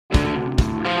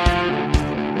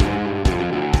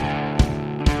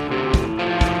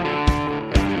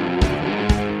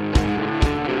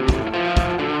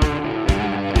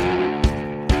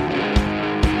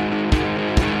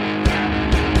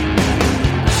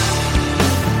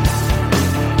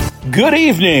Good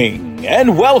evening,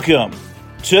 and welcome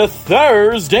to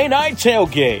Thursday Night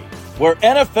Tailgate, where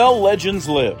NFL legends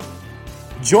live.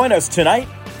 Join us tonight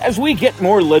as we get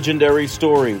more legendary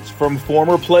stories from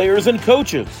former players and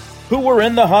coaches who were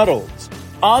in the huddles,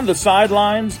 on the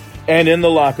sidelines, and in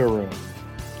the locker room.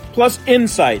 Plus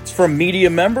insights from media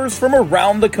members from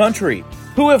around the country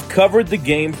who have covered the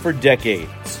game for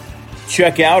decades.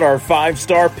 Check out our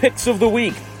 5-star picks of the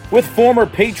week with former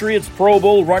Patriots Pro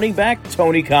Bowl running back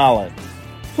Tony Collins.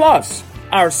 Plus,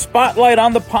 our Spotlight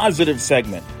on the Positive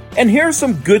segment. And here's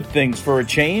some good things for a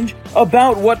change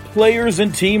about what players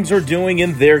and teams are doing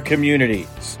in their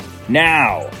communities.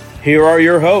 Now, here are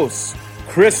your hosts,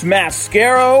 Chris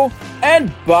Mascaro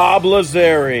and Bob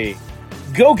Lazari.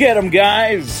 Go get 'em,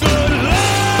 guys!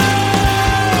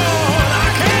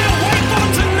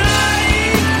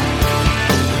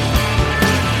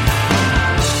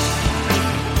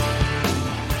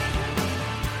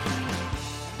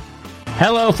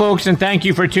 Hello, folks, and thank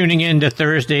you for tuning in to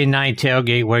Thursday Night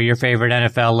Tailgate, where your favorite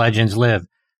NFL legends live.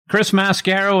 Chris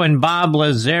Mascaro and Bob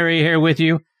Lazari here with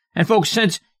you. And folks,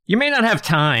 since you may not have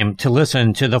time to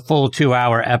listen to the full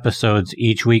 2-hour episodes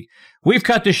each week, we've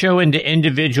cut the show into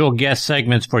individual guest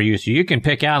segments for you, so you can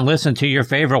pick out and listen to your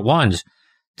favorite ones.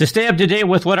 To stay up to date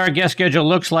with what our guest schedule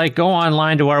looks like, go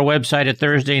online to our website at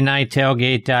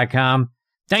ThursdayNightTailgate.com.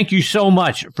 Thank you so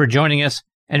much for joining us,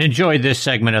 and enjoy this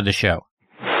segment of the show.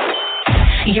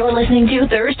 You're listening to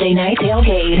Thursday Night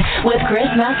Tailgate with Chris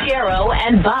Mascaro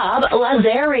and Bob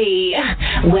Lazari,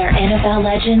 where NFL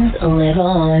legends live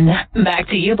on. Back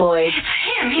to you, boys.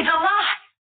 Hand me the lot.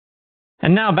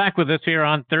 And now back with us here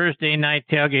on Thursday Night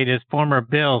Tailgate is former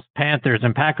Bills, Panthers,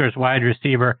 and Packers wide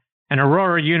receiver and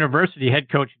Aurora University head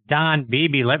coach Don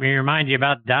Beebe. Let me remind you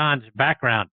about Don's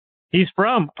background. He's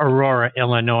from Aurora,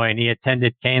 Illinois, and he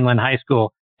attended Canelan High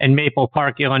School in Maple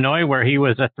Park, Illinois, where he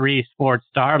was a 3-sport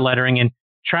star, lettering in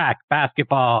track,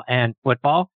 basketball, and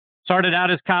football. Started out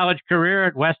his college career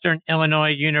at Western Illinois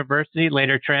University,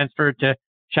 later transferred to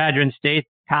Chadron State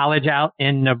College out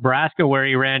in Nebraska, where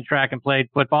he ran track and played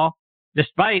football.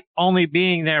 Despite only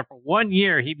being there for 1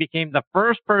 year, he became the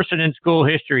first person in school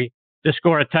history to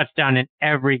score a touchdown in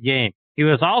every game. He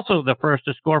was also the first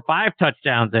to score 5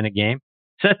 touchdowns in a game,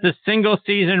 set the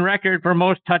single-season record for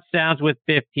most touchdowns with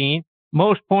 15,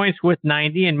 most points with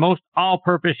 90, and most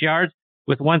all-purpose yards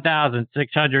with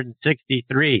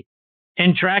 1,663.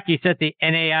 In track, he set the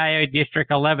NAIA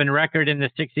District 11 record in the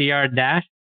 60-yard dash.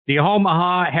 The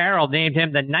Omaha Herald named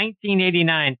him the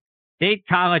 1989 State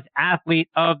College Athlete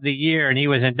of the Year, and he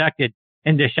was inducted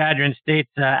into Chadron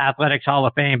State's Athletics Hall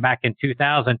of Fame back in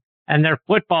 2000, and their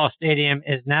football stadium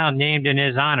is now named in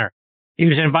his honor. He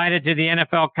was invited to the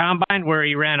NFL Combine, where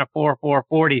he ran a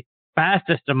 4.440,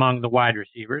 fastest among the wide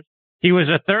receivers. He was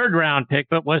a third-round pick,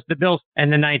 but was the Bills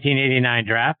in the 1989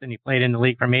 draft, and he played in the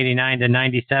league from 89 to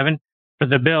 97 for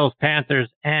the Bills, Panthers,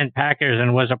 and Packers,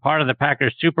 and was a part of the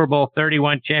Packers Super Bowl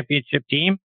 31 championship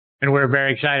team. And we're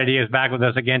very excited he is back with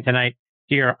us again tonight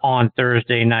here on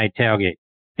Thursday Night Tailgate.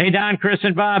 Hey, Don, Chris,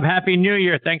 and Bob, Happy New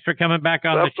Year. Thanks for coming back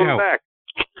on the show. Back.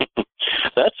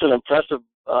 That's an impressive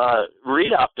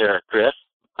read out there, Chris.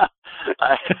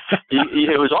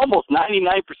 It was almost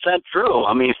 99% true.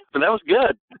 I mean, that was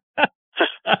good.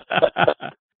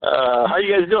 How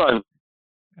you guys doing?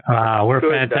 We're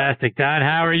good, fantastic. Don,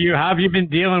 how are you? How have you been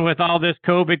dealing with all this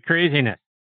COVID craziness?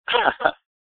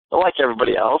 Like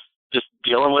everybody else, just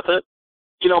dealing with it.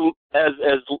 You know, as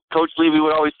Coach Levy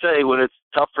would always say, when it's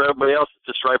tough for everybody else, it's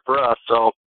just right for us.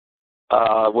 So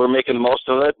we're making the most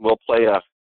of it. We'll play a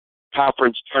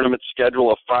conference tournament schedule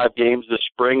of 5 games this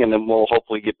spring, and then we'll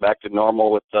hopefully get back to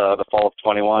normal with the fall of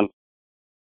 21.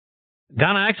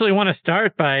 Don, I actually want to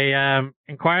start by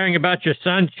inquiring about your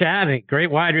son, Chad, a great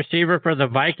wide receiver for the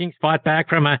Vikings, fought back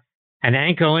from an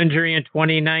ankle injury in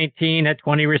 2019, had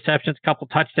 20 receptions, couple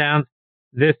touchdowns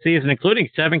this season, including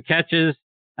 7 catches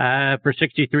for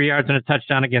 63 yards and a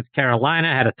touchdown against Carolina,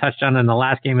 had a touchdown in the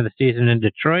last game of the season in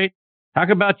Detroit. Talk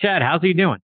about Chad. How's he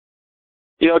doing?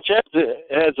 You know, Chad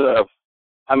has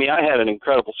I had an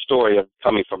incredible story of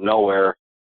coming from nowhere,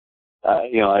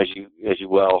 as you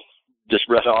well just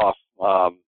read off,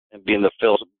 and being the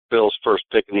Bills' first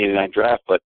pick in the 89 draft.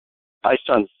 But my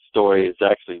son's story is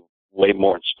actually way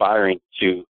more inspiring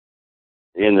in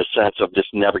the sense of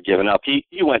just never giving up. He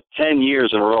went 10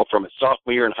 years in a row from his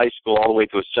sophomore year in high school all the way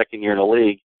to his second year in the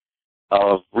league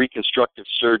of reconstructive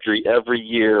surgery every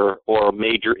year or a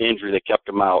major injury that kept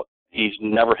him out. He's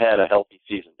never had a healthy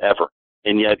season, ever.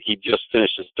 And yet he just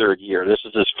finished his 3rd year. This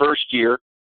is his first year,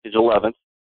 his 11th,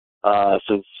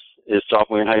 since his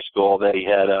sophomore year in high school, that he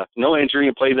had no injury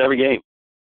and played every game.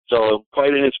 So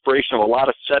quite an inspiration of a lot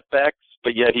of setbacks,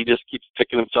 but yet he just keeps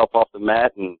picking himself off the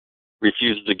mat and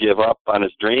refuses to give up on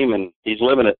his dream, and he's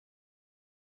living it.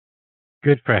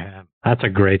 Good for him. That's a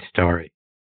great story.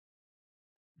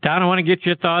 Don, I want to get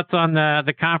your thoughts on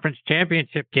the conference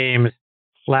championship games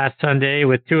last Sunday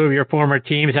with two of your former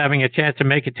teams having a chance to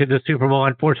make it to the Super Bowl.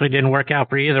 Unfortunately, didn't work out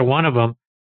for either one of them.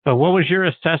 But what was your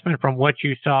assessment from what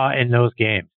you saw in those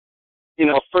games?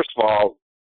 First of all,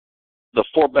 the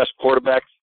four best quarterbacks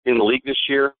in the league this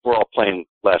year were all playing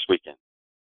last weekend,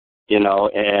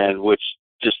 and which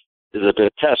just is a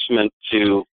testament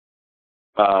to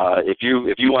if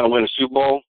you want to win a Super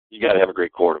Bowl, you got to have a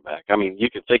great quarterback. I mean,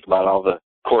 you can think about all the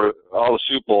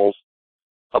Super Bowls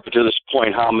up until this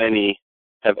point, how many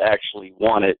have actually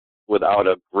won it without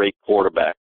a great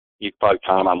quarterback? You could probably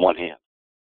count them on one hand.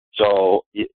 So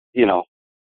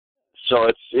so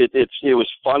it was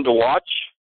fun to watch.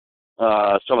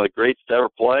 Some of the greats to ever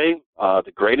play,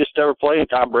 the greatest to ever play, and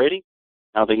Tom Brady.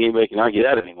 I don't think anybody can argue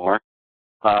that anymore.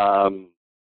 And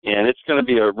it's going to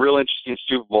be a real interesting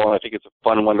Super Bowl, and I think it's a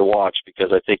fun one to watch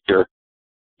because I think you're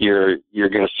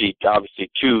going to see obviously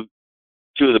two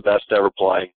of the best to ever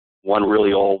play. One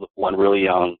really old, one really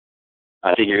young.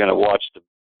 I think you're going to watch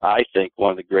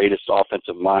one of the greatest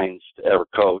offensive minds to ever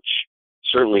coach.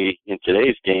 Certainly in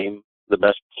today's game, the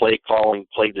best play calling,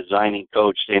 play designing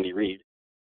coach, Andy Reid.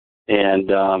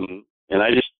 And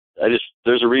I just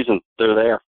there's a reason they're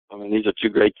there. I mean, these are two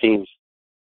great teams.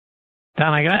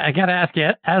 Don, I got to ask you,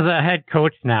 as a head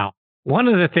coach now, one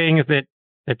of the things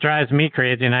that drives me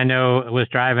crazy, and I know it was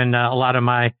driving a lot of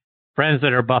my friends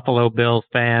that are Buffalo Bills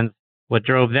fans, what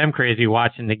drove them crazy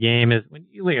watching the game is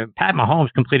when Pat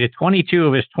Mahomes completed 22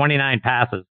 of his 29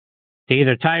 passes to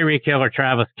either Tyreek Hill or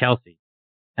Travis Kelce.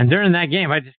 And during that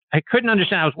game, I couldn't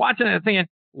understand. I was watching it thinking,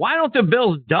 why don't the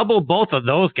Bills double both of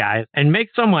those guys and make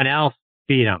someone else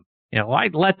beat them?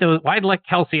 Why'd let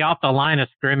Kelce off the line of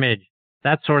scrimmage?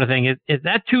 That sort of thing. Is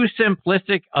that too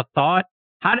simplistic a thought?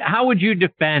 How would you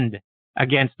defend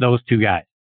against those two guys?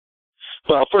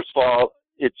 Well, first of all,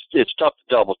 it's tough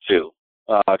to double too,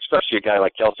 especially a guy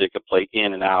like Kelce who can play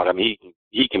in and out. I mean,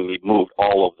 he can be moved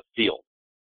all over the field.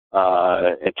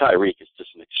 And Tyreek is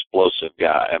just an explosive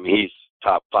guy. I mean, he's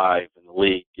top 5 in the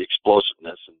league,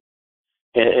 explosiveness.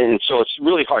 And so it's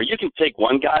really hard. You can take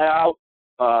one guy out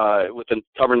with a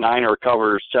cover 9 or a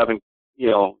cover 7,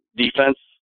 defense.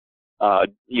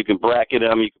 You can bracket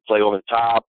him. You can play over the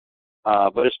top.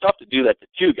 But it's tough to do that to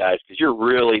two guys because you're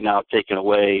really now taking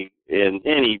away in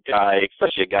any guy,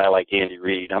 especially a guy like Andy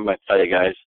Reid. I'm going to tell you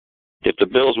guys, if the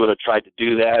Bills would have tried to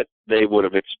do that, they would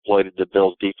have exploited the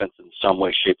Bills' defense in some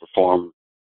way, shape, or form,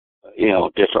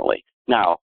 differently.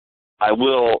 Now, I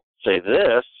will say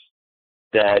this,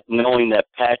 that knowing that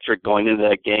Patrick going into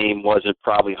that game wasn't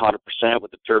probably 100%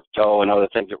 with the turf toe and other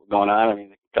things that were going on, I mean,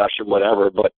 the concussion, whatever,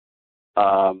 but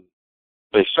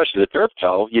especially the turf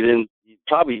toe, you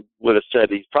probably would have said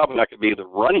he's probably not going to be the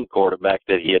running quarterback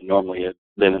that he had normally had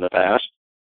been in the past.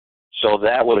 So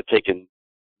that would have taken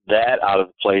that out of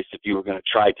the place if you were going to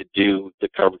try to do the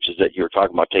coverages that you were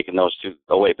talking about, taking those two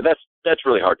away. But that's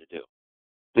really hard to do.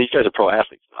 These guys are pro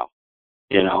athletes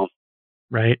now,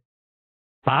 Right.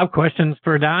 Bob, questions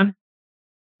for Don?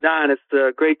 Don, it's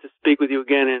great to speak with you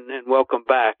again and welcome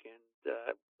back. And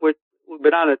we've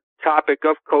been on a topic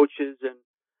of coaches, and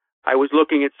I was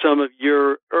looking at some of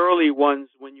your early ones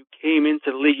when you came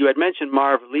into the league. You had mentioned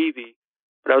Marv Levy,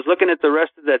 but I was looking at the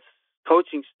rest of that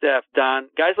coaching staff, Don.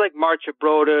 Guys like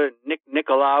Marchibroda and Nick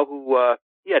Nicolau, who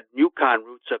he had UConn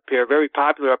roots up here, very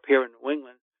popular up here in New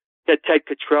England. He had Ted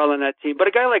Cottrell in that team. But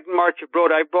a guy like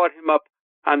Marchibroda, I brought him up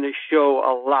on this show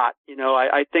a lot.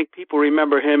 I think people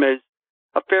remember him as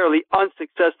a fairly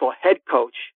unsuccessful head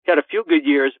coach. He had a few good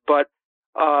years, but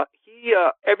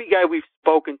every guy we've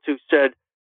spoken to said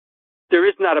there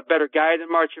is not a better guy than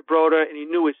Marchibroda, and he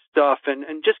knew his stuff.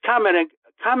 And just comment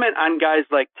on guys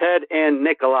like Ted and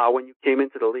Nicolau when you came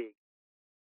into the league.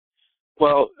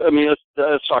 Well, I mean,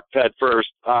 let's talk Ted first.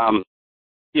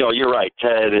 You're right.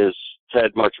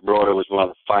 Ted Marchibroda was one of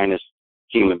the finest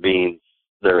human beings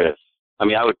there is. I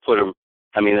mean, I would put him,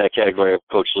 in that category of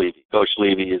Coach Levy. Coach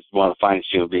Levy is one of the finest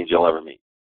human beings you'll ever meet.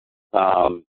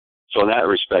 So in that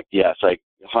respect, yes,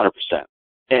 100%.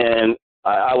 And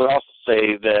I would also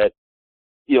say that,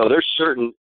 there's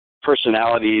certain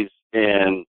personalities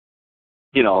and,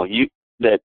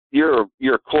 that you're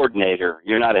a coordinator,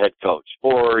 you're not a head coach,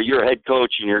 or you're a head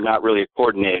coach and you're not really a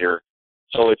coordinator.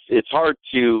 So it's hard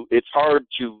to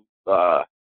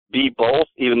be both,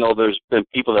 even though there's been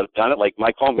people that have done it, like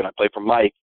Mike Holmgren. I played for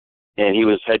Mike, and he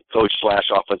was head coach /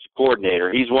 offensive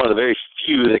coordinator. He's one of the very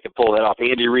few that can pull that off.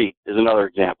 Andy Reid is another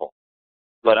example.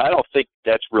 But I don't think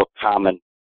that's real common.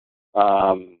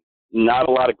 not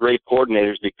a lot of great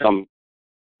coordinators become,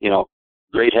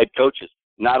 great head coaches.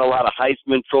 Not a lot of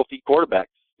Heisman Trophy quarterbacks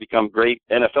become great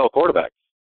NFL quarterbacks.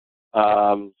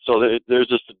 So there's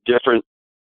just a different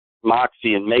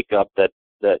moxie and makeup that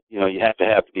you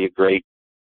have to be a great,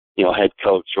 head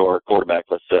coach or quarterback,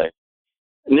 let's say.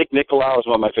 Nick Nicolau is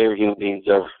one of my favorite human beings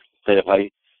ever.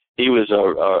 He was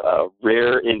a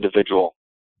rare individual,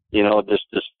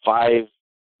 this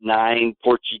 5'9"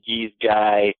 Portuguese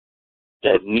guy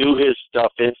that knew his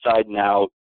stuff inside and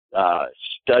out,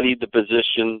 studied the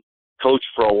position, coached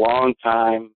for a long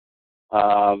time.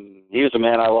 He was a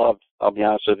man I loved, I'll be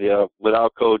honest with you.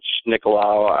 Without Coach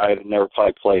Nicolau, I'd have never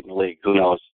probably played in the league. Who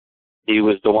knows? He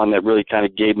was the one that really kind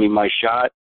of gave me my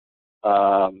shot.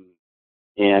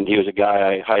 And he was a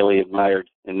guy I highly admired.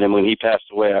 And then when he passed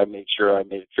away, I made sure I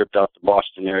made a trip out to the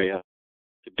Boston area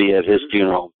to be at his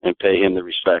funeral and pay him the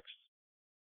respects.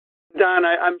 Don,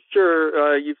 I'm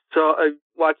sure you've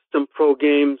watched some pro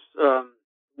games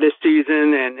this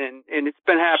season, and it's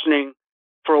been happening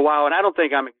for a while. And I don't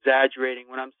think I'm exaggerating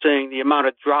when I'm saying the amount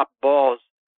of drop balls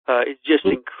is just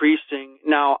increasing.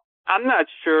 Now, I'm not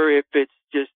sure if it's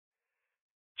just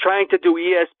trying to do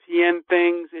ESPN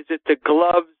things. Is it the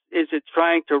gloves? Is it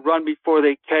trying to run before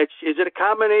they catch? Is it a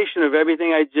combination of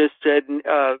everything I just said?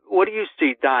 What do you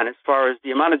see, Don, as far as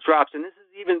the amount of drops? And this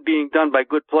is even being done by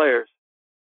good players.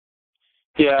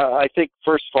 Yeah, I think,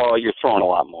 first of all, you're throwing a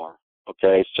lot more.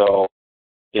 Okay, so,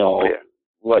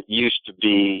 what used to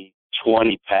be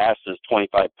 20 passes,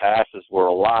 25 passes were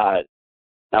a lot.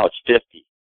 Now it's 50,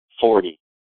 40,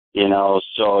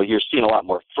 so you're seeing a lot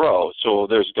more throws. So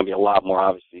there's going to be a lot more,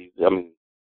 obviously,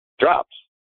 drops.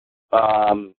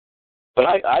 But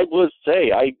I would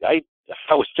say I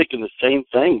was thinking the same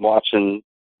thing watching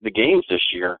the games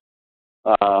this year.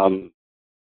 And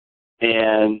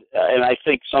I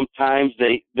think sometimes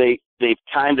they've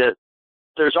kind of,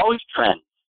 there's always trends.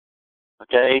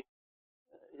 Okay.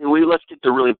 Let's get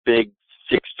the really big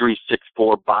 6'3",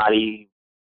 6'4" body,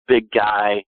 big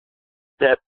guy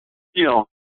that,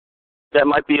 that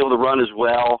might be able to run as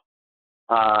well.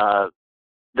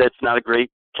 That's not a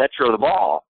great catcher of the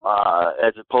ball,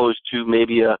 as opposed to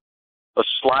maybe a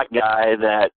slot guy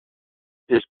that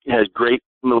has great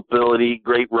mobility,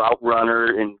 great route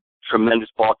runner, and tremendous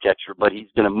ball catcher, but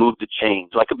he's going to move the chains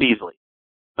like a Beasley.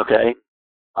 Okay.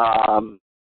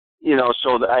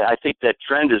 So I think that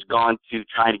trend has gone to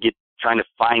trying to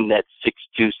find that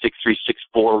 6'2", 6'3",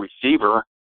 6'4" receiver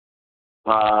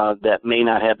that may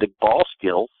not have the ball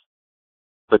skills,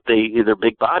 but they're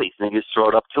big bodies and they just throw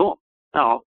it up to them.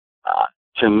 Now,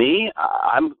 to me,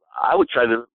 I would try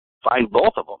to find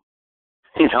both of them.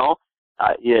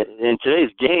 In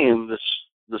today's game,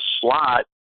 the slot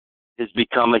has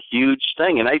become a huge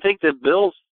thing, and I think that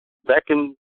Bills back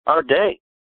in our day,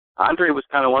 Andre was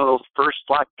kind of one of those first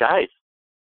slot guys.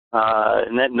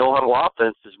 And that no-huddle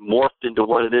offense has morphed into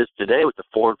what it is today with the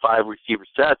 4 and 5 receiver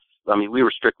sets. I mean, we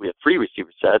were strictly at 3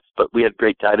 receiver sets, but we had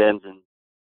great tight ends, and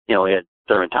we had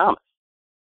Thurman Thomas.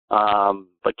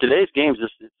 But today's game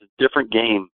is it's a different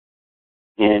game,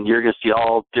 and you're going to see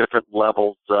all different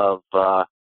levels of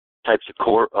types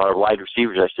of wide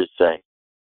receivers, I should say.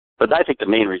 But I think the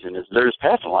main reason is they're just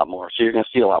passing a lot more, so you're going to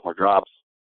see a lot more drops.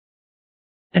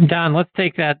 And Don, let's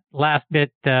take that last bit,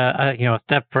 a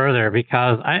step further,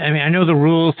 because I know the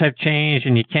rules have changed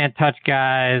and you can't touch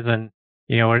guys, and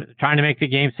we're trying to make the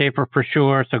game safer for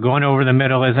sure. So going over the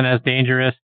middle isn't as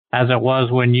dangerous as it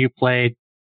was when you played.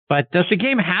 But does the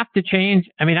game have to change?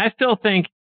 I mean, I still think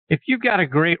if you've got a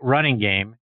great running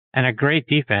game and a great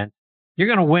defense, you're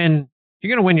going to win. You're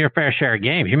going to win your fair share of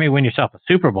games. You may win yourself a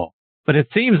Super Bowl. But it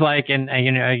seems like, and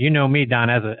you know me, Don,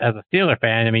 as a Steeler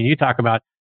fan. I mean, you talk about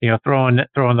throwing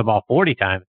the ball 40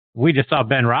 times. We just saw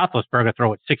Ben Roethlisberger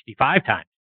throw it 65 times.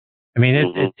 I mean,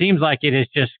 it seems like it has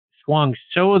just swung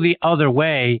so the other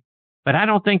way. But I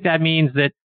don't think that means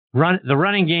that the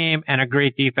running game and a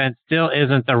great defense still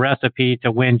isn't the recipe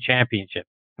to win championships.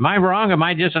 Am I wrong? Am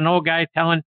I just an old guy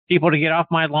telling people to get off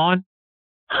my lawn?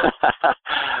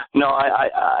 No,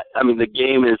 I mean, the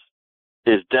game is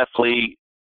definitely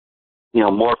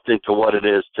morphed into what it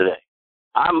is today.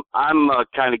 I'm a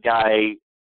kind of guy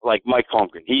like Mike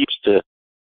Holmgren.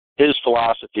 His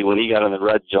philosophy when he got in the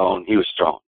red zone, he was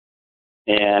throwing.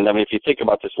 And I mean, if you think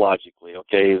about this logically,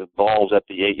 okay, the ball's at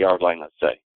the 8-yard line, let's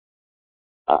say.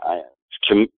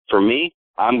 For me,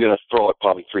 I'm going to throw it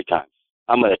probably 3 times.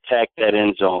 I'm going to attack that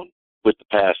end zone with the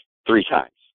pass 3 times.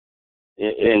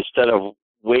 Instead of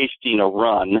wasting a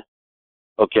run,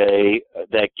 okay,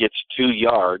 that gets 2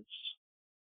 yards,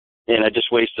 and I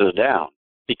just wasted it down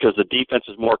because the defense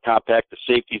is more compact. The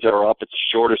safeties are up. It's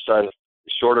a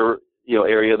shorter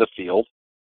area of the field.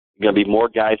 going to be more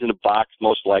guys in the box,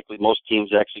 most likely. Most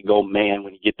teams actually go man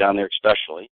when you get down there,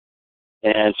 especially.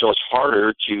 And so it's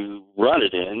harder to run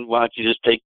it in. Why don't you just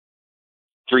take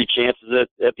 3 chances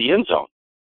at the end zone?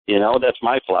 That's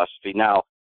my philosophy. Now,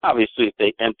 obviously, if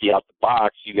they empty out the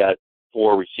box, you got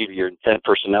 4 receiver, you're in 10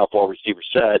 personnel, 4 receiver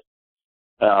set,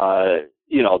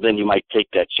 then you might take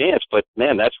that chance. But,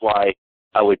 man, that's why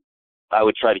I would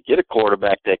try to get a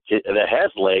quarterback that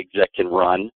has legs that can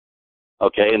run,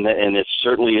 okay, and it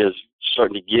certainly is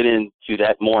starting to get into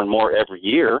that more and more every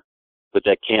year with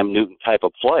that Cam Newton type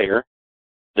of player,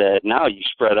 that now you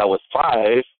spread out with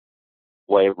 5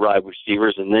 wide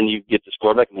receivers, and then you get this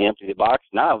quarterback and they empty the box.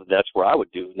 Now that's where I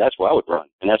would do, and that's where I would run,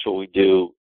 and that's what we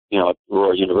do, at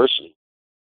Aurora University.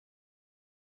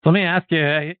 Let me ask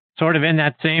you, sort of in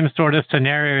that same sort of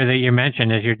scenario that you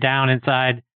mentioned, as you're down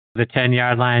inside the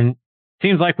 10-yard line,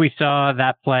 seems like we saw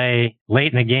that play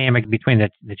late in the game between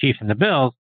the Chiefs and the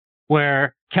Bills,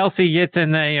 where Kelce gets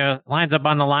in lines up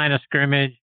on the line of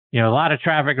scrimmage, a lot of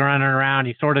traffic running around.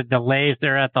 He sort of delays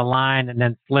there at the line and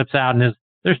then slips out, and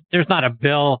there's not a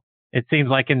Bill, it seems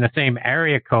like, in the same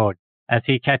area code as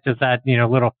he catches that,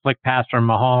 little flick pass from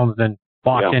Mahomes and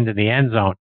walks into the end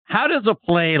zone. How does a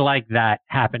play like that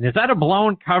happen? Is that a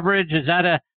blown coverage? Is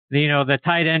that the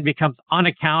tight end becomes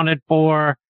unaccounted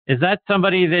for? Is that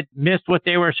somebody that missed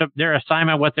their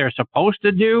assignment, what they're supposed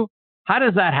to do? How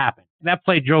does that happen? That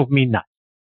play drove me nuts.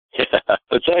 Yeah,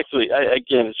 it's actually,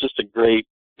 it's just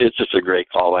a great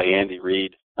call by Andy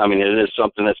Reid. I mean, it is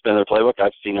something that's been in their playbook.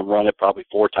 I've seen him run it probably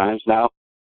 4 times now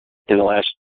in the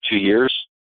last 2 years.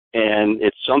 And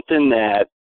it's something that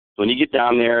when you get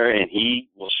down there and he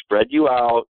will spread you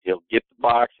out, he'll get the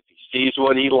box if he sees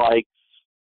what he likes,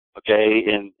 okay?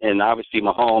 And obviously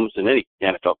Mahomes and any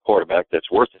NFL quarterback that's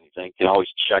worth anything can always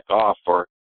check off for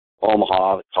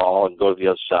Omaha, the call, and go to the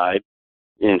other side.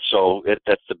 And so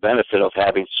that's the benefit of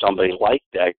having somebody like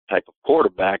that type of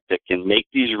quarterback that can make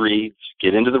these reads,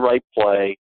 get into the right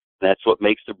play. And that's what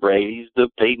makes the Bradys, the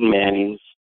Peyton Mannings,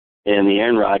 and the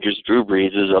Aaron Rodgers, Drew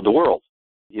Breeses of the world,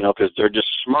 because they're just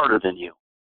smarter than you,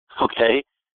 okay?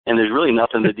 And there's really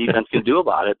nothing the defense can do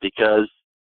about it because,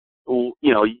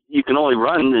 you can only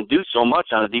run and do so much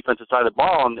on the defensive side of the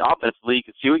ball, and offensively you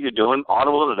can see what you're doing,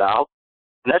 audible it out.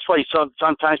 And that's why you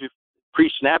sometimes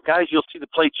pre-snap guys, you'll see the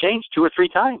play change 2 or 3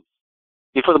 times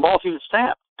before the ball's even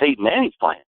snapped. Peyton Manning's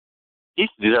playing. He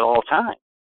used to do that all the time.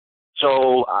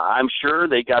 So I'm sure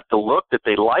they got the look that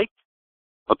they liked.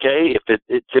 Okay, if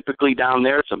it typically down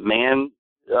there it's a man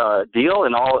deal,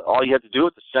 and all you have to do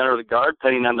at the center of the guard,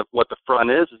 depending on what the front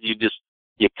is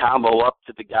you combo up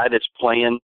to the guy that's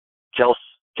playing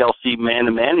Kelce man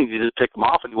to man, and you just pick him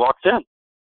off and he walks in.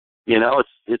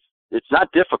 It's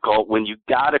not difficult when you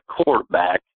got a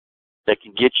quarterback that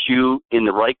can get you in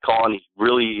the right call, and he's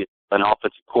really an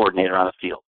offensive coordinator on the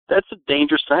field. That's a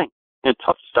dangerous thing and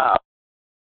tough to stop.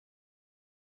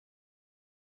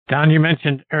 Don, you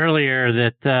mentioned earlier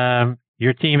that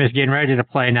your team is getting ready to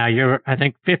play now. You're, I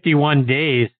think, 51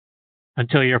 days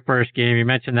until your first game. You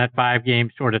mentioned that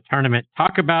 5-game sort of tournament.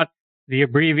 Talk about the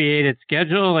abbreviated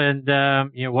schedule and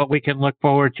what we can look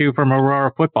forward to from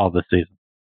Aurora football this season.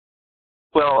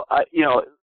 Well,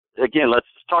 again, let's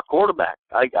talk quarterback.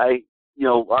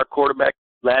 Our quarterback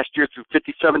last year threw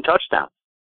 57 touchdowns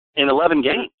in 11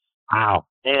 games. Wow!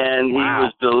 And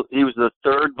he was the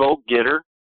 3rd vote getter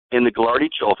in the Glardy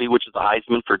Trophy, which is the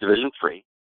Heisman for Division III.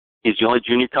 He's the only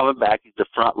junior coming back. He's the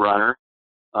front runner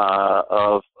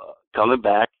of coming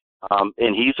back,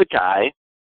 and he's a guy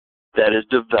that is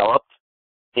developed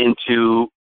into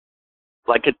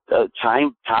like a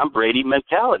Tom Brady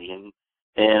mentality,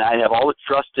 and I have all the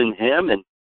trust in him,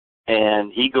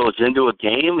 and he goes into a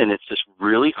game, and it's just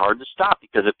really hard to stop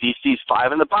because if he sees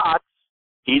 5 in the box,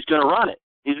 he's going to run it.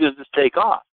 He's going to just take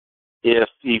off. If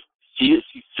he sees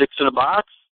 6 in the box,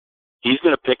 he's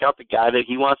going to pick out the guy that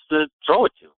he wants to throw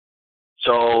it to.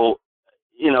 So,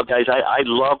 guys, I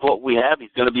love what we have.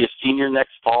 He's going to be a senior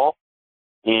next fall,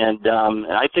 and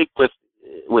I think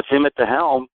with him at the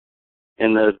helm,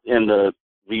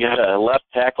 we got a left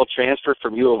tackle transfer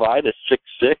from U of I to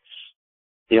 6'6",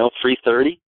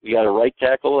 330. We got a right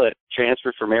tackle that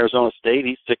transferred from Arizona State.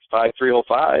 He's 6'5",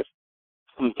 305.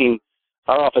 I mean,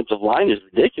 our offensive line is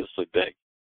ridiculously big.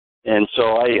 And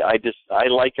so I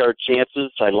like our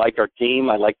chances. I like our team.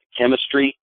 I like the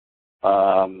chemistry.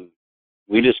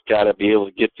 We just got to be able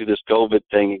to get through this COVID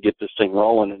thing and get this thing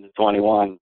rolling into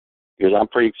 21 because I'm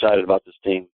pretty excited about this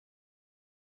team.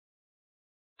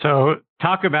 So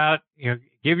talk about,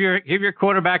 give your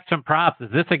quarterback some props.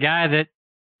 Is this a guy that,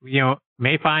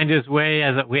 may find his way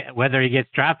whether he gets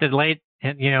drafted late,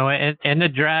 in the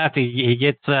draft, he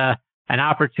gets, an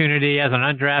opportunity as an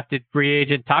undrafted free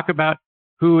agent. Talk about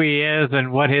who he is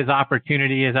and what his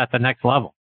opportunity is at the next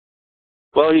level.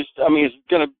 Well, he's a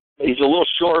little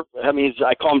short.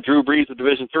 I call him Drew Brees of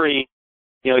Division III.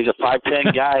 He's a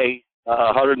 5'10" guy,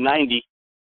 190.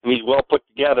 He's well put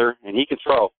together, and he can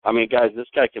throw. Guys, this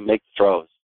guy can make the throws.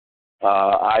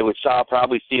 I would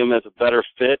probably see him as a better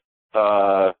fit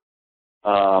in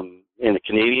the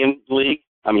Canadian League.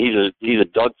 He's a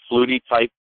Doug Flutie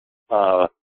type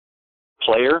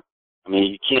player.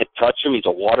 You can't touch him. He's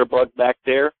a water bug back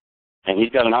there, and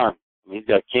he's got an arm. He's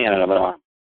got a cannon of an arm.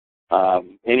 I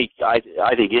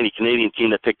think any Canadian team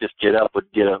that picked this kid up would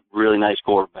get a really nice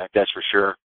quarterback. That's for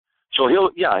sure. So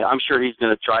I'm sure he's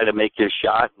going to try to make his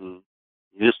shot, and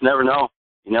you just never know.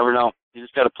 You never know. You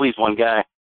just got to please one guy.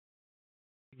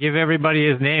 Give everybody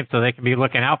his name so they can be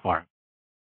looking out for him.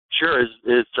 Sure. His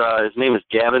name is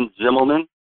Gavin Zimmelman,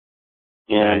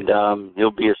 and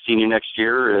he'll be a senior next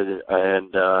year.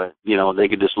 And they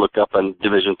could just look up on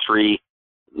Division III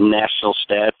national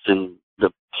stats and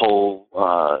the whole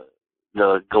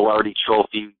the Gallardi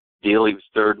Trophy deal. He was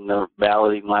third in the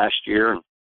balloting last year, and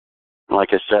like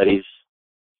I said,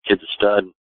 kid's a stud.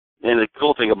 And the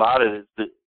cool thing about it is that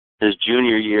his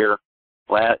junior year,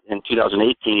 in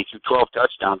 2018, he threw 12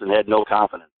 touchdowns and had no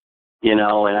confidence. And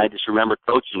I just remember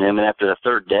coaching him, and after the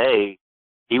third day,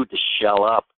 he would just shell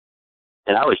up.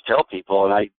 And I always tell people,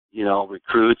 and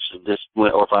recruits, and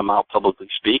or if I'm out publicly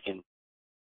speaking,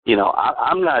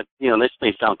 I'm not, this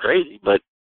may sound crazy, but,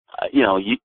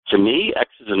 to me,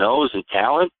 X's and O's and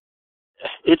talent,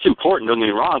 it's important, don't get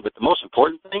me wrong, but the most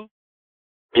important thing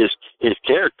is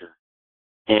character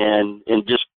and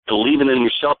just believing in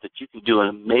yourself that you can do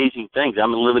amazing things.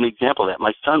 I'm a living example of that.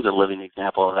 My son's a living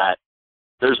example of that.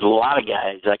 There's a lot of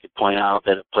guys I could point out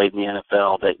that have played in the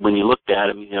NFL that when you looked at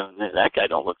him, that guy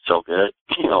don't look so good,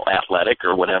 athletic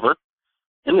or whatever.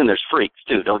 And then there's freaks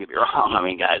too, don't get me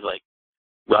wrong. Guys like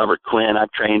Robert Quinn,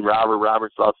 I've trained Robert.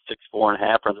 Robert's about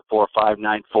 6'4.5", runs a 4.5,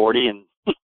 940, and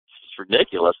it's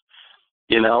ridiculous,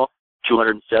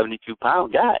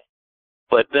 272-pound guy.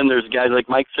 But then there's guys like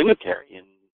Mike Singletary and,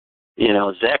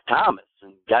 Zach Thomas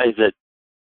and guys that,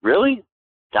 really?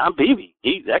 Don Beebe,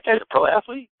 that guy's a pro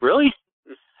athlete? Really?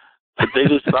 But they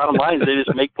just, bottom line is they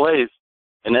just make plays.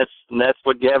 And that's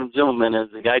what Gavin Zimmelman is.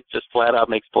 The guy just flat out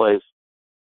makes plays.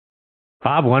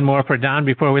 Bob, one more for Don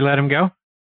before we let him go.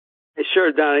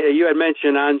 Sure, Don. You had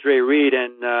mentioned Andre Reed,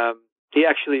 and he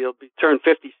actually will be turned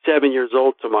 57 years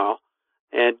old tomorrow.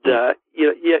 And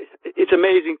it's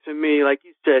amazing to me, like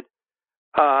you said,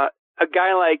 a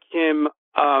guy like him,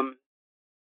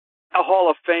 a Hall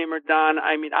of Famer, Don.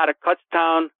 Out of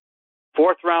Kutztown,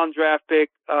 4th-round draft pick,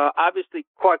 obviously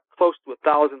quite close to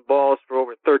 1,000 balls for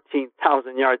over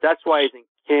 13,000 yards. That's why he's in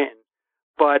Canton.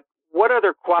 But what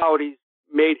other qualities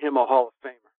made him a Hall of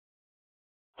Famer?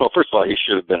 Well, first of all, he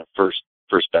should have been a first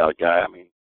ballot guy.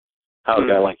 How a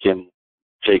guy like him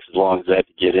takes as long as that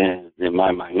to get in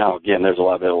my mind. Now, again, there's a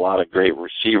lot of great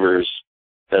receivers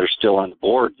that are still on the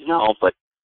board,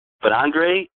 but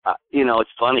Andre, it's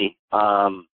funny.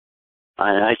 And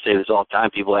I say this all the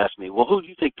time. People ask me, well, who do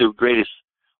you think the greatest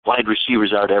wide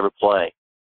receivers are to ever play?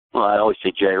 Well, I always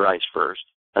say Jerry Rice first.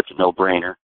 That's a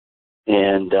no-brainer.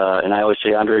 And I always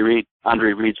say Andre Reed.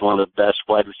 Andre Reed's one of the best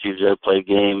wide receivers that ever played a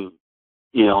game.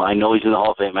 I know he's in the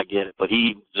Hall of Fame. I get it, but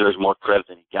he deserves more credit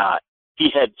than he got. He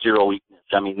had zero weakness.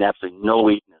 Absolutely no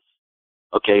weakness.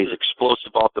 Okay, he's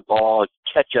explosive off the ball,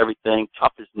 catch everything,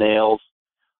 tough as nails,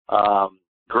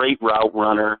 great route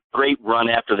runner, great run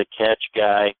after the catch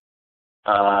guy.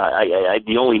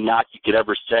 The only knock you could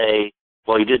ever say,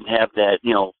 well, he didn't have that,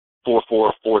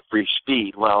 4.4, 4.3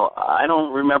 speed. Well, I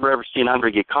don't remember ever seeing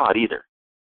Andre get caught either.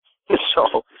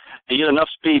 So he had enough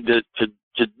speed to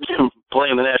play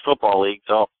in the National Football League.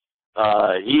 So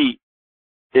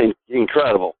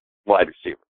incredible wide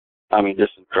receiver.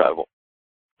 Just incredible.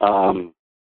 And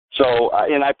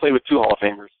I played with 2 Hall of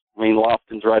Famers.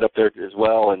 Lofton's right up there as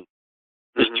well, and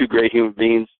just 2 great human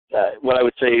beings. What I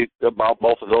would say about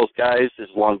both of those guys is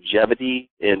longevity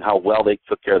and how well they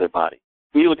took care of their body.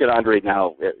 When you look at Andre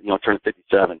now, turning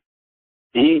 57,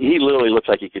 he literally looks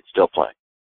like he could still play.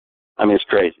 It's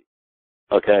crazy.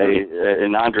 Okay,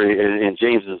 and Andre and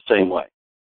James is the same way.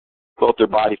 Both their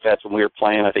body fats when we were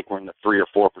playing, I think we're in the 3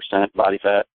 or 4% body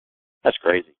fat. That's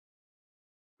crazy.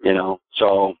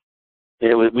 So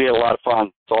we had a lot of fun.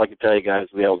 That's all I can tell you guys.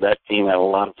 That team had a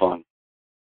lot of fun.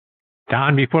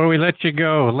 Don, before we let you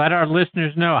go, let our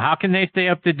listeners know, how can they stay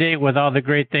up to date with all the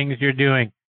great things you're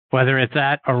doing, whether it's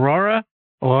at Aurora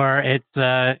or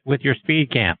it's with your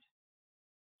speed camps?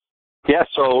 Yeah,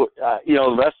 so,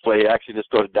 the best way, actually, just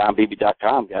go to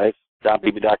donbeebe.com, guys.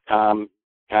 Donbeebe.com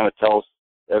kind of tells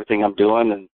everything I'm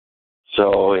doing. And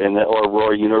so, or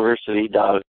Aurora University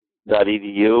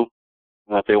 .edu,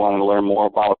 if they want to learn more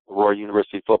about Aurora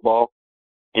University football.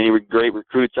 Any great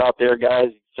recruits out there, guys,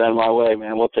 send them my way,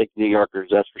 man. We'll take New Yorkers,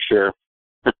 that's for sure.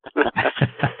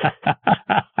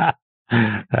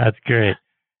 That's great.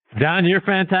 Don, you're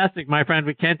fantastic, my friend.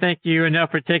 We can't thank you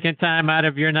enough for taking time out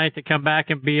of your night to come back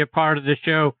and be a part of the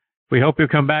show. We hope you'll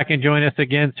come back and join us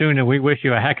again soon, and we wish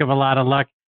you a heck of a lot of luck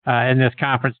in this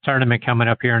conference tournament coming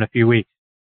up here in a few weeks.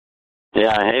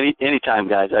 Yeah, anytime,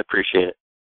 guys. I appreciate it.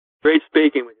 Great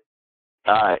speaking with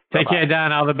you. All right. Take bye-bye. care,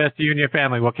 Don. All the best to you and your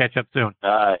family. We'll catch up soon. All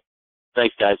right.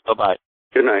 Thanks, guys. Bye-bye.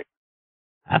 Good night.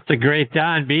 That's a great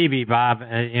Don Beebe, Bob.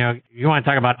 You want to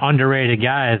talk about underrated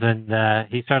guys, and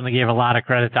he certainly gave a lot of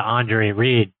credit to Andre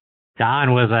Reed.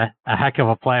 Don was a heck of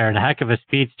a player and a heck of a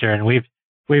speedster, and we've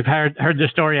heard the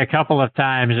story a couple of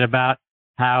times about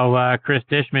how Chris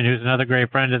Dishman, who's another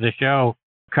great friend of the show,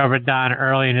 covered Don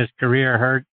early in his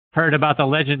career, heard about the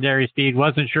legendary speed,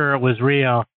 wasn't sure it was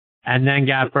real, and then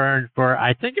got burned for,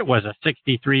 I think it was a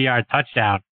 63-yard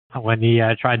touchdown when he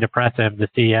tried to press him to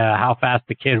see how fast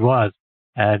the kid was.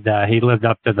 And he lived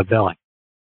up to the billing.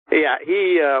 Yeah,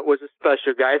 he was a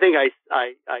special guy. I think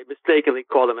I mistakenly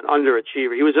called him an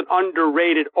underachiever. He was an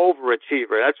underrated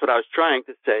overachiever. That's what I was trying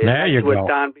to say. There you go.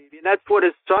 Don Beebe. And that's what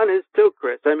his son is too,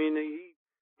 Chris. I mean,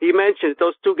 he mentioned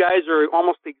those two guys are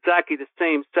almost exactly the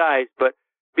same size, but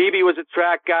Beebe was a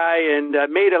track guy and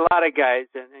made a lot of guys.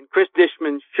 And Chris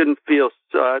Dishman shouldn't feel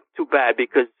too bad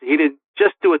because he didn't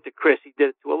just do it to Chris. He did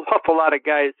it to an awful lot of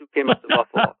guys who came up to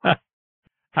Buffalo.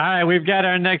 All right, we've got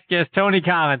our next guest, Tony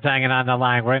Collins, hanging on the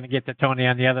line. We're going to get to Tony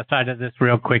on the other side of this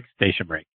real quick station break.